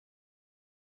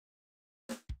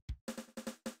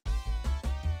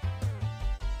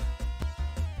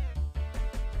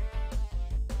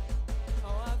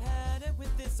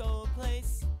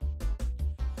place.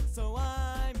 So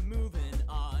I'm moving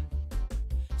on.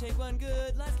 Take one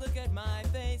good last look at my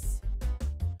face,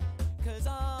 'cause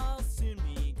I'll soon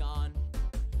be gone.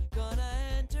 Gonna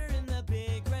enter in the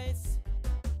big race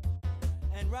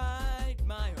and write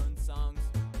my own songs.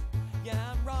 Yeah,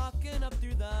 I'm rocking up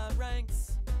through the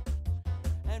ranks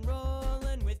and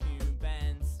rolling with new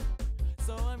bands.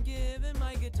 So I'm giving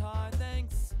my guitar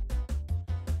thanks,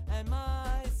 and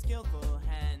my skillful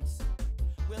hands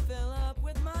will fill up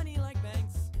with money like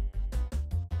banks.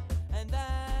 And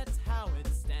that's how it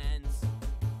stands.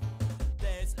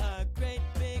 There's a great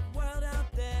big world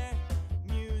out there,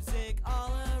 music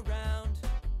all around.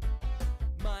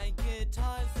 My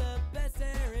guitar's the best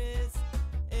there is,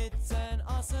 it's an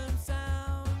awesome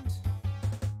sound.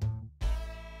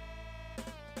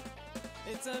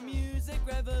 It's a music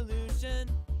revolution,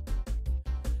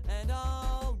 and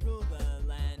I'll rule the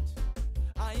land.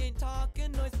 I ain't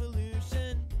talking noise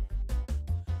pollution,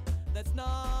 that's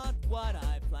not what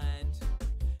I planned.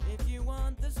 If you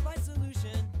want the spice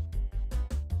solution,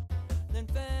 then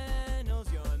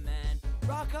Fennel's your man.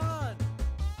 Rock on!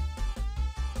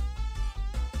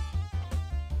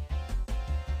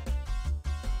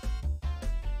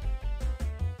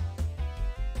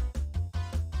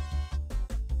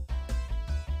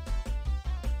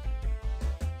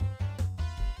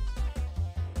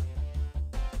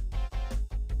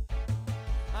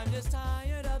 I'm just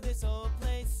tired of this old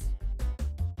place,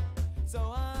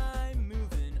 so I'm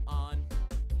moving on.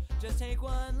 Just take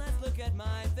one last look at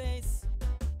my face,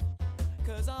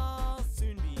 'cause I'll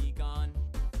soon be gone.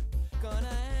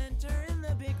 Gonna enter in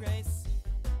the big race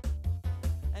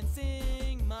and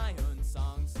sing my own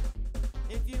songs.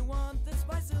 If you want the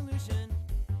spice solution,